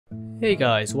Hey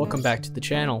guys, welcome back to the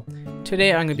channel.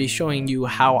 Today I'm going to be showing you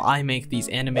how I make these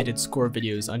animated score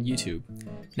videos on YouTube.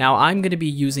 Now I'm going to be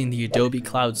using the Adobe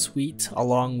Creative Suite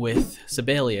along with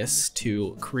Sibelius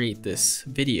to create this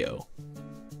video.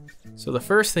 So the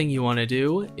first thing you want to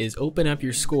do is open up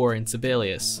your score in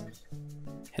Sibelius.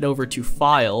 Head over to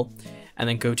File and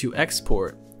then go to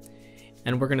Export.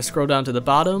 And we're going to scroll down to the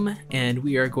bottom and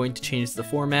we are going to change the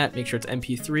format, make sure it's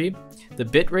MP3. The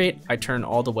bitrate I turn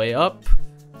all the way up.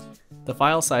 The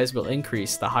file size will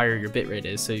increase the higher your bitrate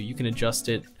is, so you can adjust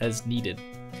it as needed.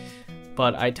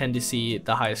 But I tend to see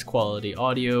the highest quality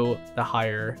audio, the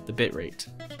higher the bitrate.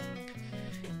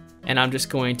 And I'm just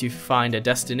going to find a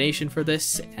destination for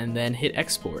this and then hit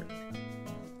export.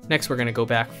 Next we're going to go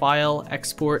back File,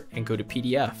 Export, and go to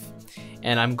PDF.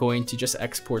 And I'm going to just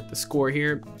export the score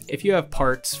here. If you have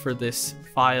parts for this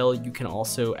file, you can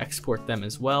also export them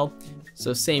as well.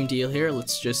 So same deal here,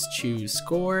 let's just choose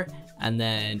score and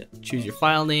then choose your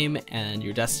file name and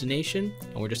your destination,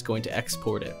 and we're just going to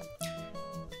export it.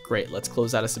 Great, let's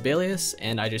close out of Sibelius,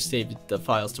 and I just saved the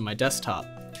files to my desktop.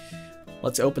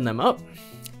 Let's open them up,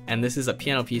 and this is a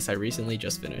piano piece I recently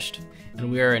just finished.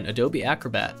 And we are in Adobe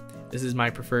Acrobat. This is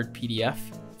my preferred PDF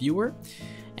viewer,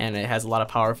 and it has a lot of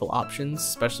powerful options,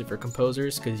 especially for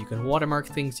composers, because you can watermark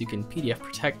things, you can PDF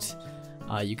protect,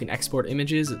 you can export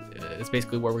images. It's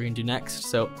basically what we're going to do next.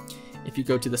 So if you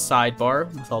go to the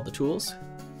sidebar with all the tools,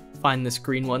 find this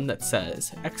green one that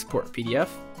says Export PDF.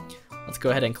 Let's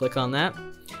go ahead and click on that.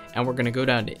 And we're going to go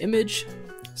down to Image,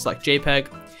 select JPEG,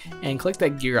 and click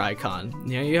that gear icon.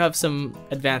 You have some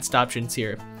advanced options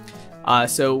here.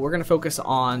 So we're going to focus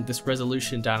on this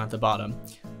resolution down at the bottom.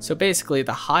 So basically,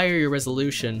 the higher your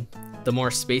resolution, the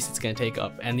more space it's going to take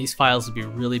up. And these files will be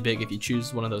really big if you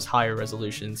choose one of those higher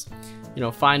resolutions.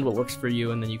 Find what works for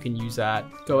you and then you can use that.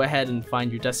 Go ahead and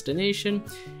find your destination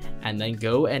and then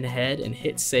go ahead and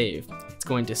hit save. It's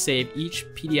going to save each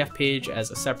PDF page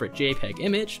as a separate JPEG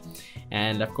image.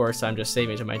 And of course, I'm just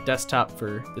saving it to my desktop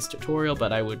for this tutorial,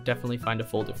 but I would definitely find a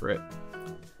folder for it.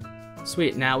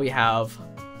 Sweet, now we have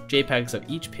JPEGs of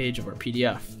each page of our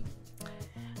PDF.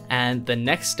 And the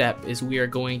next step is we are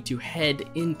going to head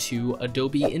into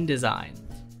Adobe InDesign.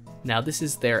 Now this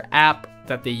is their app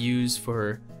that they use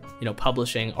for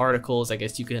publishing articles. I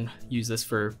guess you can use this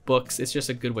for books. It's just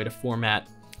a good way to format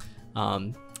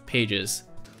pages.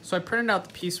 So I printed out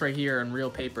the piece right here on real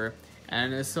paper,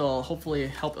 and this will hopefully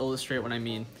help illustrate what I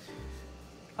mean.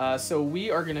 So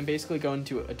we are going to basically go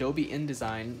into Adobe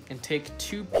InDesign and take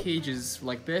two pages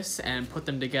like this and put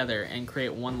them together and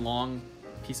create one long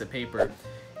piece of paper.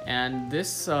 And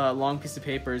this long piece of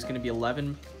paper is going to be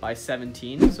 11 by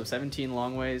 17, so 17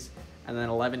 long ways, and then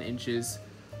 11 inches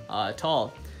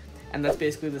tall. And that's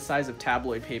basically the size of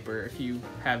tabloid paper. If you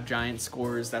have giant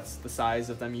scores, that's the size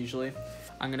of them usually.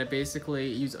 I'm going to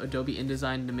basically use Adobe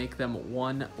InDesign to make them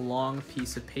one long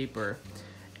piece of paper.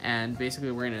 And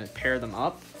basically we're going to pair them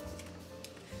up.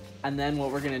 And then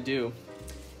what we're going to do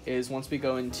is once we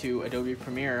go into Adobe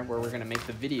Premiere, where we're going to make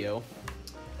the video,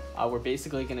 we're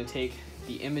basically going to take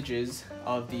the images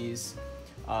of these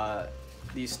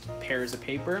pairs of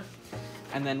paper,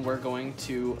 and then we're going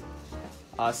to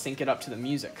sync it up to the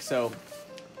music. So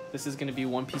this is going to be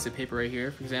one piece of paper right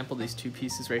here, for example, these two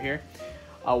pieces right here.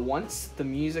 Once the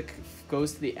music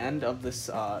goes to the end of this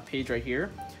page right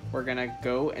here, we're going to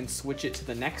go and switch it to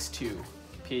the next two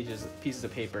pieces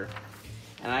of paper.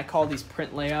 And I call these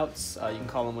print layouts. You can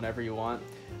call them whatever you want.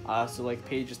 So like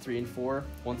pages 3 and 4,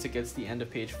 once it gets to the end of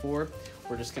page 4,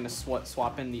 we're just going to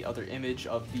swap in the other image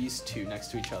of these two next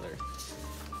to each other.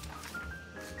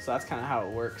 So that's kind of how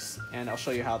it works, and I'll show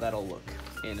you how that'll look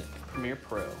in Premiere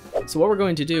Pro. So what we're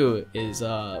going to do is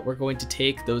we're going to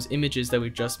take those images that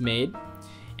we've just made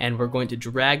and we're going to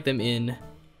drag them in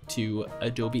to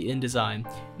Adobe InDesign.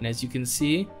 And as you can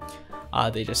see,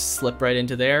 they just slip right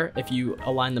into there. If you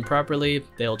align them properly,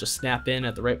 they'll just snap in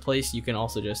at the right place. You can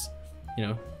also just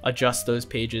adjust those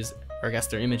pages, or I guess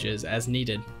their images, as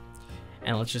needed.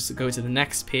 And let's just go to the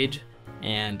next page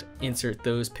and insert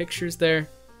those pictures there,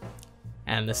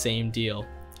 and the same deal.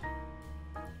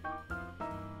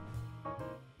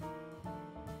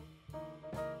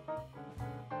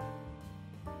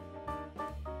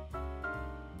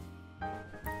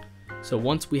 So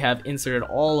once we have inserted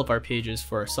all of our pages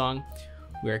for our song,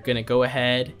 we're going to go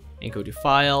ahead and go to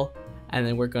File, and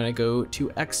then we're going to go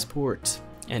to Export.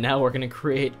 And now we're going to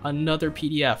create another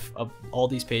PDF of all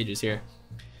these pages here.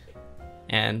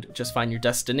 And just find your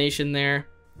destination there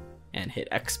and hit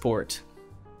Export.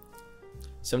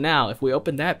 So now if we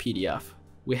open that PDF,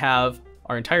 we have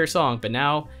our entire song, but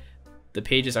now the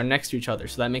pages are next to each other,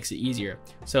 so that makes it easier.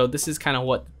 So this is kind of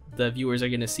what the viewers are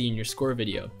going to see in your score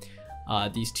video.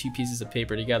 these two pieces of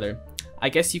paper together. I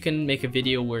guess you can make a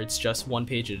video where it's just one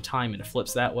page at a time and it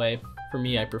flips that way. For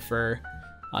me, I prefer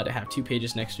to have two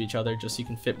pages next to each other just so you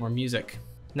can fit more music.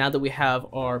 Now that we have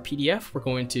our PDF, we're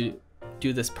going to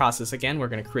do this process again. We're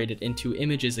going to create it into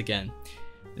images again.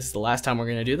 This is the last time we're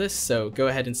going to do this, so go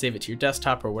ahead and save it to your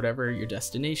desktop or whatever your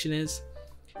destination is,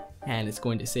 and it's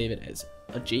going to save it as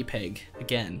a JPEG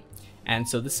again. And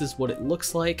so this is what it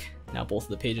looks like. Now both of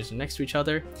the pages are next to each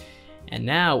other, and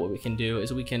now what we can do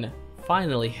is we can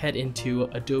finally head into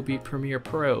Adobe Premiere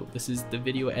Pro. This is the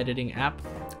video editing app.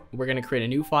 We're going to create a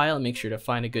new file and make sure to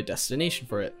find a good destination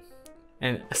for it.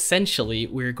 And essentially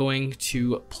we're going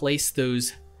to place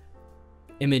those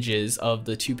images of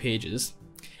the two pages,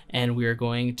 and we are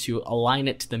going to align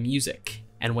it to the music.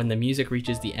 And when the music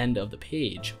reaches the end of the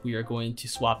page, we are going to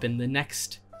swap in the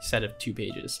next set of two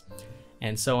pages,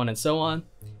 and so on and so on.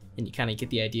 And you kind of get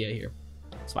the idea here.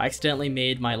 So I accidentally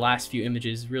made my last few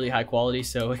images really high quality,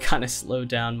 so it kind of slowed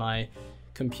down my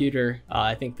computer.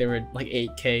 I think they were like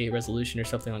 8K resolution or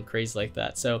something like crazy like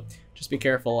that. So just be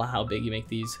careful how big you make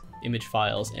these image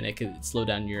files, and it could slow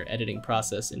down your editing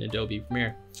process in Adobe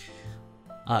Premiere.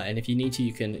 And if you need to,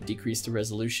 you can decrease the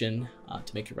resolution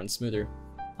to make it run smoother.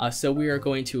 So we are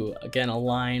going to, again,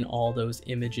 align all those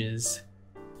images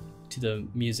to the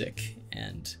music.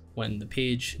 And when the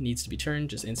page needs to be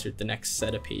turned, just insert the next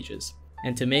set of pages.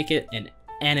 And to make it an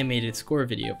animated score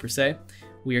video per se,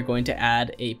 we are going to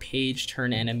add a page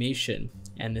turn animation.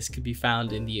 And this can be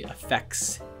found in the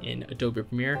effects in Adobe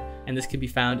Premiere. And this can be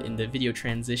found in the video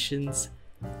transitions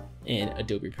in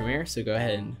Adobe Premiere. So go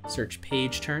ahead and search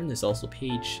page turn. There's also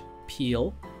page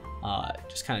peel.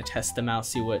 Just kind of test them out,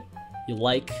 see what you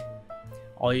like.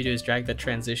 All you do is drag that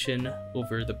transition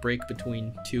over the break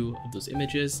between two of those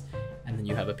images, and then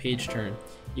you have a page turn.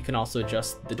 You can also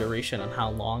adjust the duration on how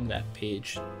long that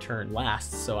page turn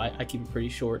lasts. So I keep it pretty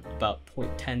short, about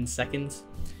 0.10 seconds.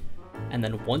 And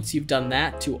then once you've done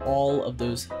that to all of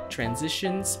those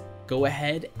transitions, go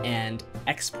ahead and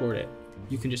export it.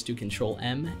 You can just do Control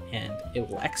M and it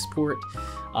will export.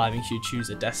 Make sure you choose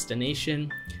a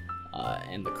destination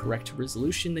and the correct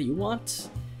resolution that you want.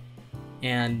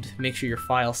 And make sure your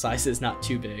file size is not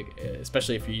too big,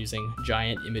 especially if you're using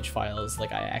giant image files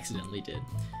like I accidentally did.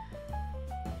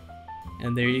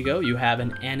 And there you go, you have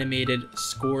an animated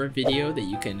score video that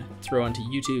you can throw onto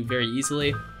YouTube very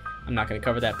easily. I'm not going to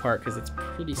cover that part because it's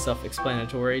pretty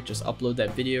self-explanatory. Just upload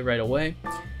that video right away,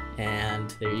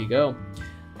 and there you go.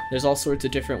 There's all sorts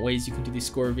of different ways you can do these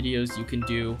score videos. You can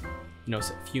do, a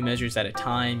few measures at a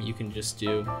time. You can just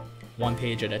do one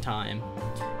page at a time.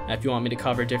 Now, if you want me to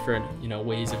cover different,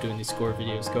 ways of doing these score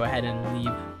videos, go ahead and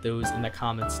leave those in the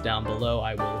comments down below.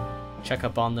 I will check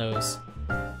up on those.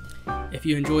 If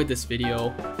you enjoyed this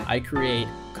video, I create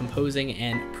composing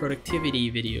and productivity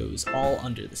videos all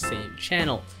under the same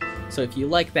channel. So if you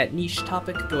like that niche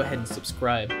topic, go ahead and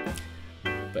subscribe.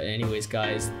 But anyways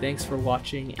guys, thanks for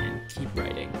watching and keep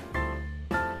writing.